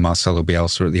on from Marcelo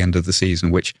Bielsa at the end of the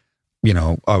season, which,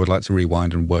 I would like to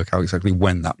rewind and work out exactly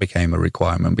when that became a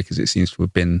requirement, because it seems to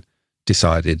have been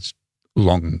decided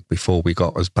long before we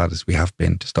got as bad as we have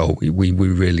been. Just, we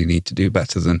really need to do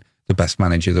better than the best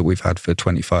manager that we've had for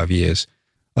 25 years.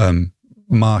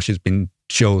 Marsh has been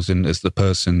chosen as the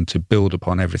person to build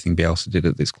upon everything Bielsa did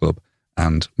at this club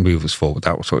and move us forward.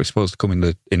 That was what was supposed to come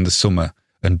in the summer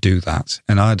and do that.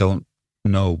 And I don't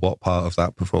know what part of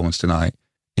that performance tonight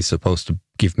is supposed to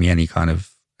give me any kind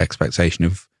of expectation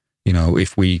of,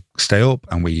 if we stay up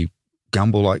and we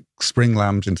gamble like spring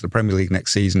lambs into the Premier League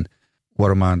next season,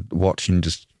 what am I watching?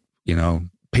 Just,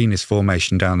 penis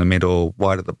formation down the middle,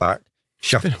 wide at the back,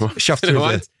 shaft through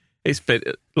the... It's been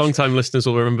long-time listeners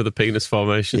will remember the penis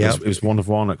formation. Yeah, it was one of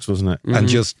Warnock's, wasn't it? And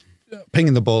just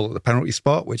pinging the ball at the penalty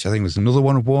spot, which I think was another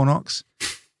one of Warnock's,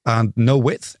 and no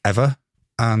width ever,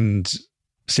 and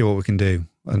see what we can do.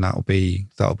 And that'll be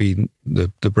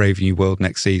the brave new world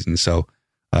next season. So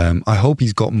I hope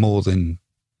he's got more than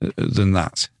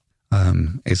that.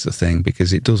 Is the thing,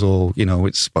 because it does all.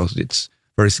 It's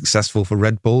very successful for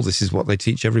Red Bull. This is what they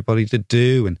teach everybody to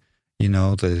do, and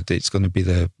it's going to be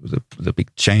the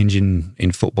big change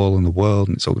in football in the world,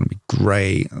 and it's all going to be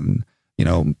great. And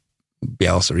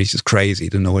Bielsa, he's just crazy. He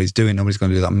doesn't know what he's doing. Nobody's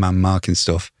going to do that man marking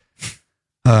stuff.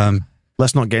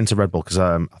 Let's not get into Red Bull, because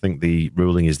I think the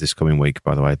ruling is this coming week.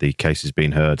 By the way, the case is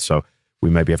being heard, so we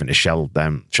may be having to shell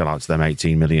out to them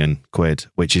 18 million quid,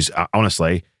 which is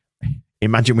honestly,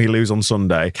 imagine we lose on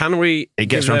Sunday. Can we? It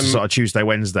gets around to sort of Tuesday,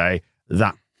 Wednesday.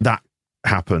 That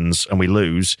happens and we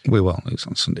lose. We won't lose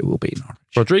on Sunday. We'll beat Norwich.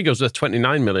 Rodrigo's worth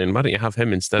 29 million. Why don't you have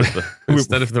him instead of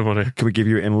the money? Can we give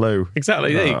you it in lieu?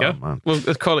 Exactly. There you go. Man. We'll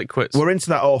call it quits. We're into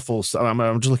that awful.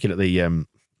 I'm just looking at the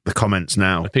comments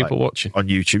now. The people watching on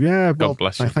YouTube. Yeah, God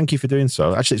bless you. Thank you for doing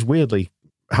so. Actually, it's weirdly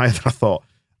higher than I thought.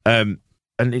 And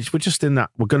we're just in that.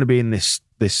 We're going to be in this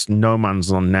no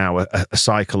man's land now. A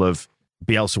cycle of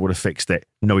Bielsa would have fixed it.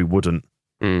 No, he wouldn't.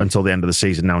 Until the end of the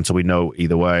season now, until we know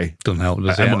either way. Doesn't help,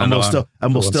 does it?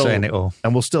 And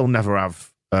we'll still never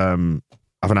have an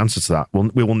answer to that.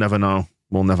 We will never know.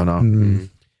 We'll never know.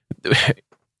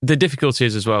 The difficulty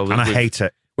is as well, and I hate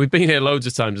it. We've been here loads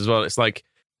of times as well. It's like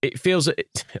it feels,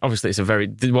 obviously it's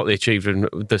what they achieved and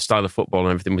the style of football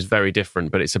and everything was very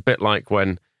different, but it's a bit like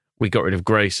when we got rid of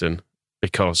Grayson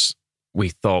because we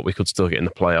thought we could still get in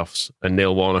the playoffs, and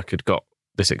Neil Warnock had got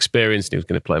this experience and he was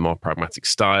going to play a more pragmatic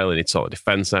style and he'd sort of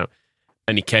defence out,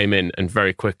 and he came in and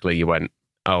very quickly you went,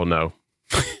 oh no,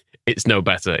 it's no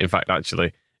better. In fact,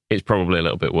 actually, it's probably a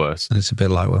little bit worse. And it's a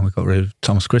bit like when we got rid of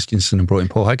Thomas Christensen and brought in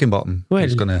Paul Heckingbottom.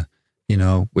 He's going to,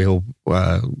 we'll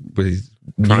with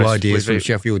new ideas from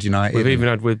Sheffield United. We've even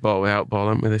had with ball, without ball,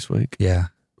 haven't we, this week? Yeah.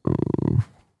 Ooh.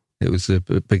 It was a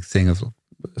big thing of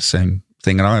the same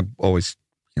thing. And I always,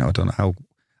 I don't know how,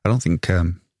 I don't think,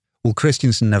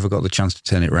 Christensen never got the chance to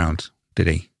turn it around, did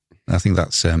he? I think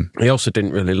that's... he also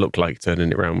didn't really look like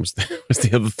turning it around was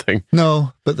the other thing.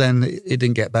 No, but then it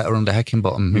didn't get better under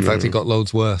Heckingbottom. In fact, it got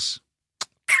loads worse.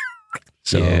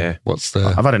 So what's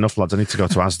the... I've had enough, lads. I need to go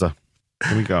to Asda.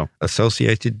 Here we go.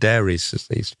 Associated Dairies, as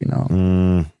they used to be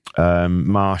known.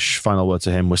 Marsh, final word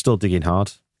to him. We're still digging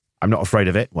hard. I'm not afraid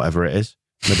of it, whatever it is.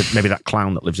 Maybe that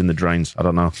clown that lives in the drains. I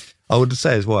don't know. I would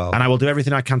say as well. And I will do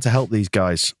everything I can to help these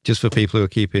guys. Just for people who are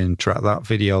keeping track, that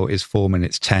video is 4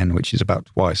 minutes 10, which is about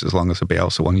twice as long as the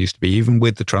Bielsa one used to be, even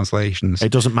with the translations.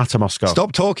 It doesn't matter, Moscow.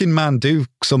 Stop talking, man. Do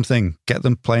something. Get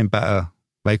them playing better.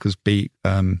 Make us beat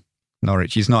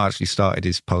Norwich. He's not actually started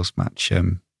his post-match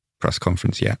press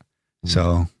conference yet.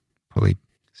 So probably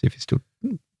see if he's still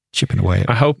chipping away.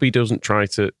 I hope he doesn't try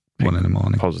to pick 1 in the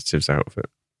morning positives out of it.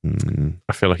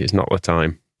 I feel like it's not the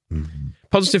time.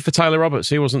 Positive for Tyler Roberts.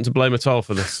 He wasn't to blame at all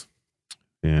for this.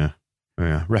 Yeah.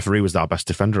 Referee was our best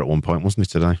defender at one point, wasn't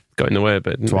he, today? Got in the way a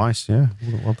bit, Twice, yeah.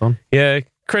 Well done. Yeah,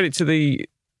 credit to the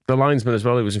linesman as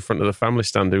well. He was in front of the family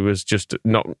stand who was just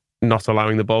not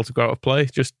allowing the ball to go out of play.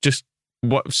 Just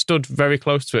stood very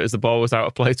close to it as the ball was out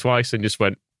of play twice and just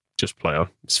went, just play on.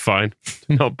 It's fine.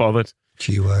 Not bothered.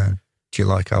 Do you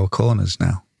like our corners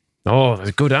now? Oh,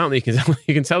 they're good, aren't they?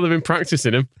 You can tell they've been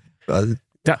practicing them. That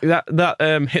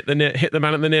hit the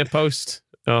man at the near post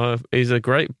is a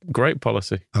great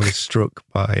policy. I was struck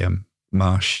by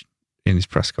Marsh in his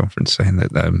press conference saying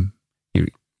that you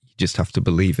just have to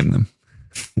believe in them.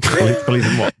 Believe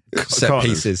in what? Set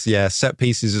pieces. Yeah, set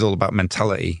pieces is all about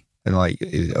mentality, and like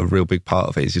a real big part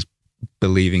of it is just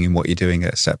believing in what you're doing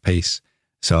at a set piece.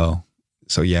 So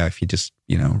yeah, if you just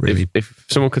really, if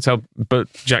someone could tell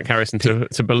Jack Harrison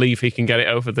to believe he can get it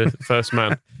over the first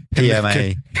man,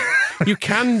 PMA. You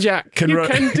can, Jack. You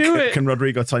can do it. Can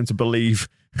Rodrigo tell him to believe?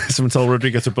 Someone told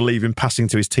Rodrigo to believe in passing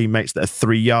to his teammates that are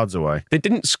 3 yards away.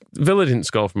 Villa didn't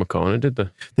score from a corner, did they?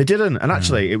 They didn't, and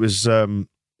actually, it was one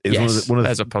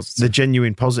of a positive. The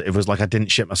genuine positive was like I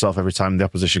didn't shit myself every time the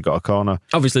opposition got a corner.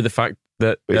 Obviously, the fact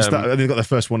that they got their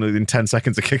first one in 10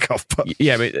 seconds to kick off. But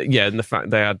and the fact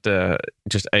they had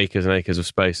just acres and acres of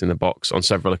space in the box on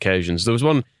several occasions. There was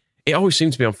one. It always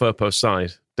seemed to be on Firpo's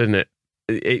side, didn't it?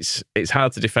 It's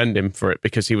hard to defend him for it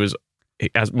because he was,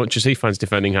 as much as he finds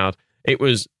defending hard, it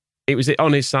was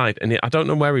on his side, and I don't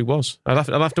know where he was. I'll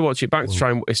have to watch it back to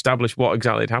try and establish what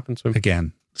exactly had happened to him.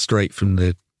 Again, straight from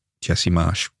the Jesse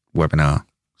Marsh webinar,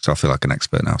 so I feel like an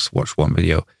expert now. So watch one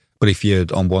video, but if you're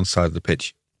on one side of the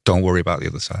pitch, don't worry about the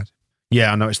other side.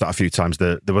 Yeah, I noticed that a few times.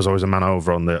 There was always a man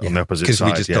over on the opposite side. Because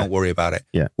we just don't worry about it.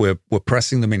 Yeah. We're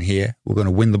pressing them in here. We're going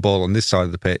to win the ball on this side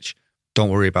of the pitch. Don't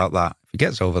worry about that. If it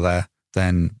gets over there,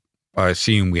 then I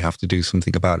assume we have to do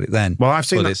something about it then. Well, I've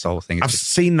seen this whole thing. I've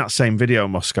seen that same video,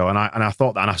 Moscow, and I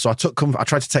thought that, so I took comfort.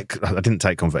 I didn't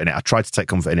take comfort in it. I tried to take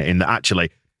comfort in it in that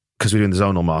actually, because we're doing the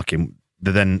zonal marking,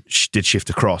 they then did shift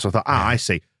across. I thought, I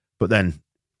see. But then,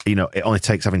 it only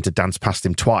takes having to dance past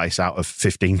him twice out of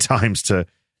 15 times to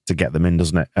get them in,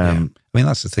 doesn't it? I mean,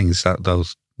 that's the thing, is that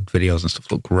those videos and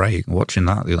stuff look great. Watching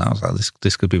that, I was like,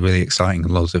 this could be really exciting,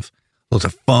 and loads of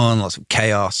fun, lots of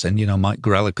chaos, and Mike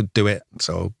Grella could do it.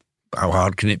 So how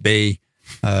hard can it be?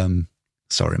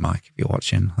 Sorry, Mike, if you're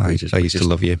watching. I used to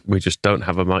love you. We just don't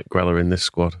have a Mike Grella in this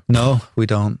squad. No, we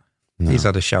don't. No. He's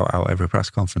had a shout out every press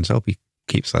conference. I hope he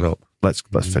keeps that up. Let's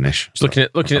finish. Just looking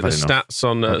at the stats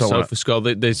on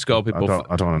SofaScore, they score people.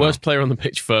 I don't worst player on the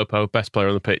pitch, Firpo. Best player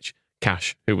on the pitch,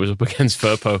 Cash, who was up against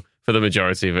Firpo for the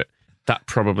majority of it. That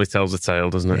probably tells a tale,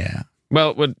 doesn't it? Yeah.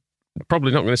 Well, we're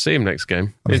probably not going to see him next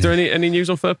game. Is there any news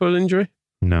on Firpo's injury?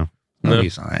 No. No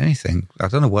news on anything. I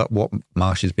don't know what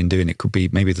Marsh has been doing. It could be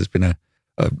maybe there's been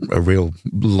a real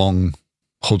long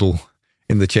huddle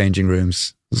in the changing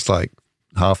rooms. It's like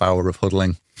half hour of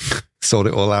huddling, sort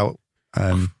it all out.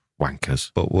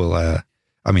 Wankers. But we'll.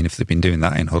 If they've been doing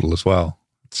that in huddle as well,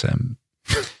 it's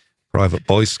private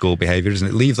boys' school behaviour, isn't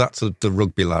it? Leave that to the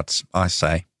rugby lads, I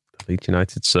say. Leeds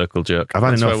United circle jerk. I've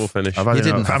had enough. Where we'll finish. You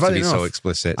didn't have to be so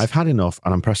explicit. I've had enough,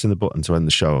 and I'm pressing the button to end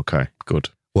the show. Okay, good.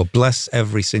 Well, bless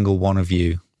every single one of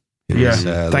you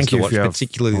Thank you.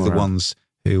 Particularly the ones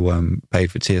who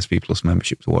paid for TSP Plus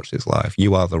membership to watch this live.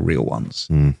 You are the real ones.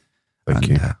 Thank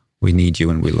you. We need you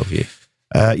and we love you.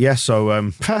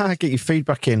 So get your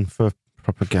feedback in for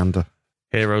propaganda.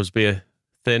 Heroes beer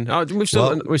thin. Oh,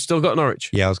 we've still got Norwich.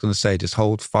 Yeah, I was going to say, just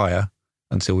hold fire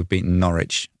until we've beaten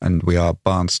Norwich and we are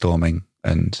barnstorming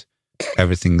and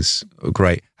everything's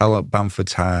great. How long?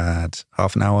 Bamford's had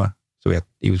half an hour. So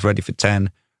he was ready for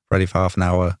 10, ready for half an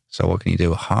hour. So what can you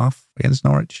do? A half against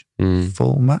Norwich?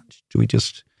 Full match? Do we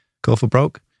just go for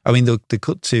broke? I mean, they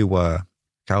cut to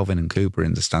Calvin and Cooper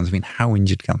in the stands. I mean, how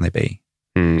injured can they be?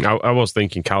 I was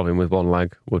thinking Calvin with one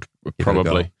leg would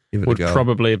probably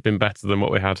have been better than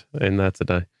what we had in there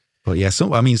today. But yeah,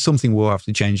 something will have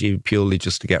to change even purely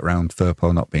just to get around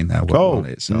Firpo not being there.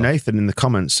 Nathan in the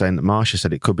comments saying that Marsha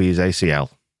said it could be his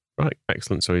ACL. Right,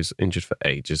 excellent. So he's injured for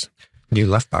ages. New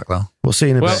left back though. We'll see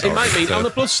in a bit. Well, it might mean on the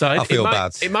plus side. I feel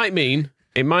bad. It might mean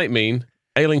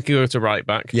Ayling can go to right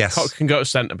back. Yes. Cox can go to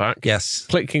centre back. Yes.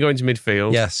 Click can go into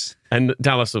midfield. Yes. And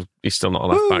Dallas is still not a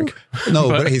left back. No,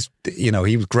 but he's he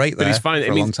was great there. But he's fine.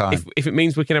 For a long time. If it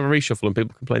means we can have a reshuffle and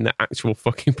people can play in their actual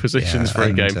fucking positions for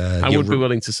a game, I would be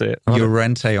willing to see it.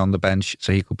 Llorente on the bench,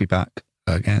 so he could be back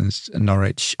against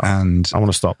Norwich. And I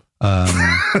want to stop.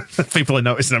 People are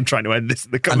noticing I'm trying to end this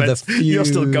in the comments. You're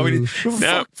still going.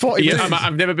 No,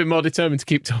 I've never been more determined to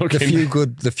keep talking.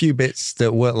 The few bits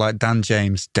that work, like Dan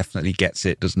James definitely gets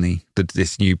it, doesn't he?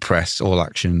 This new press, all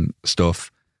action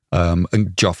stuff.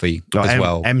 And Joffrey as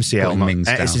well. MCL.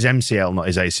 It's his MCL, not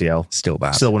his ACL. Still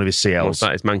bad. Still one of his CLs. What's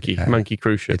that? It's manky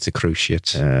cruciate. It's a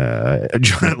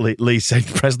cruciate. Lee said,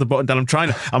 press the button. Dan,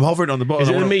 I'm hovering on the button. Is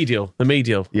it the medial? The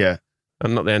medial. Yeah.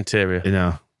 And not the anterior.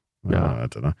 No, I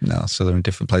don't know. No, so they're in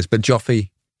different places. But Joffrey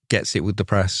gets it with the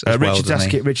press as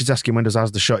Richard's asking when does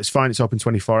Asda shut. It's fine. It's open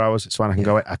 24 hours. It's fine.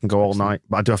 I can go all night.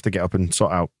 But I do have to get up and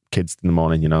sort out kids in the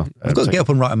morning, I've got to get up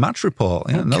and write a match report.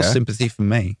 No sympathy from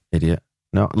me. Idiot.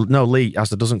 No, Lee,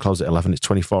 Asda doesn't close at 11. It's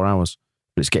 24 hours.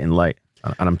 But it's getting late.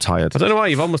 And I'm tired. I don't know why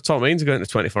you've almost taught me into going to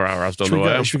 24 hours. Should we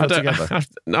go together?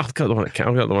 No, I've got the one at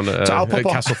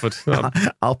Castleford.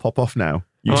 I'll pop off now.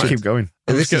 You just keep going.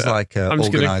 This is like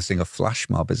organising a flash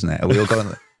mob, isn't it? Are we all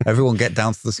going? Everyone get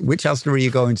down to which Asda are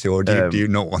you going to, or do you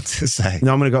not want to say?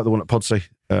 No, I'm going to go to the one at Pudsey.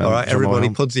 All right, everybody,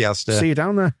 Pudsey Asda. See you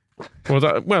down there.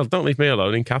 Well, don't leave me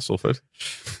alone in Castleford.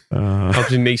 I'll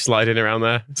be knee sliding around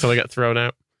there until I get thrown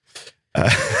out.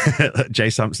 Jay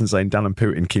Sampson saying Dan and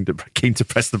Putin keen to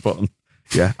press the button.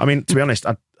 Yeah, I mean, to be honest,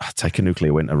 I'd take a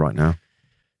nuclear winter right now.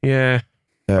 Yeah,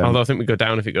 although I think we go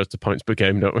down if it goes to points per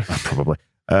game, don't we? Probably.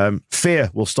 Fear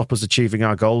will stop us achieving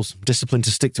our goals. Discipline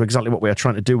to stick to exactly what we are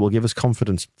trying to do will give us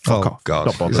confidence. Fuck off. God.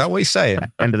 Is that what he's saying?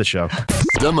 End of the show.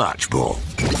 The Match Ball.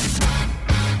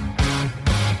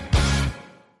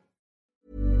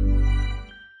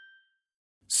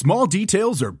 Small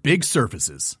details are big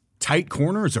surfaces. Tight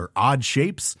corners are odd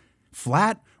shapes.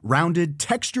 Flat, rounded,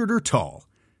 textured, or tall.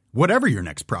 Whatever your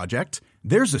next project,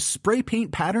 there's a spray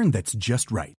paint pattern that's just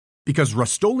right. Because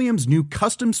Rust-Oleum's new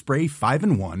Custom Spray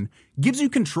 5-in-1 gives you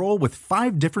control with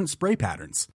 5 different spray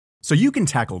patterns. So you can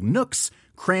tackle nooks,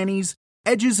 crannies,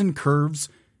 edges, and curves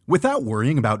without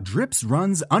worrying about drips,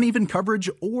 runs, uneven coverage,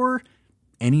 or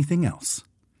anything else.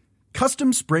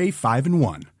 Custom Spray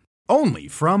 5-in-1. Only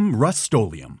from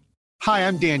Rust-Oleum. Hi,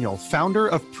 I'm Daniel, founder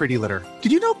of Pretty Litter.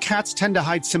 Did you know cats tend to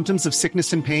hide symptoms of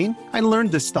sickness and pain? I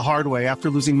learned this the hard way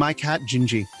after losing my cat,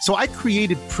 Gingy. So I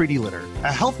created Pretty Litter,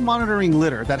 a health monitoring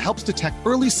litter that helps detect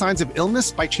early signs of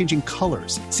illness by changing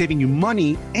colors, saving you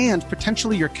money and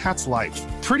potentially your cat's life.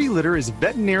 Pretty Litter is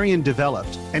veterinarian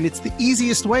developed, and it's the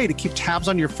easiest way to keep tabs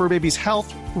on your fur baby's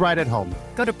health right at home.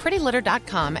 Go to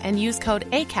prettylitter.com and use code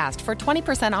ACAST for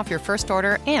 20% off your first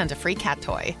order and a free cat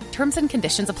toy. Terms and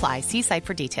conditions apply. See site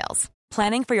for details.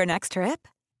 Planning for your next trip?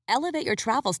 Elevate your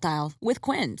travel style with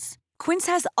Quince. Quince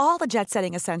has all the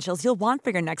jet-setting essentials you'll want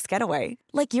for your next getaway,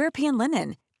 like European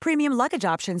linen, premium luggage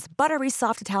options, buttery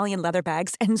soft Italian leather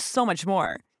bags, and so much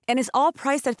more. And is all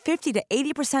priced at 50 to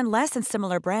 80% less than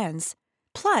similar brands.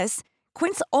 Plus,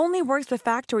 Quince only works with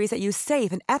factories that use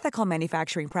safe and ethical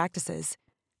manufacturing practices.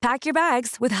 Pack your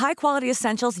bags with high-quality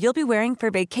essentials you'll be wearing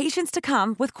for vacations to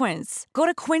come with Quince. Go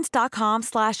to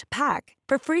quince.com/pack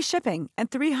for free shipping and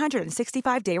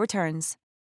 365-day returns.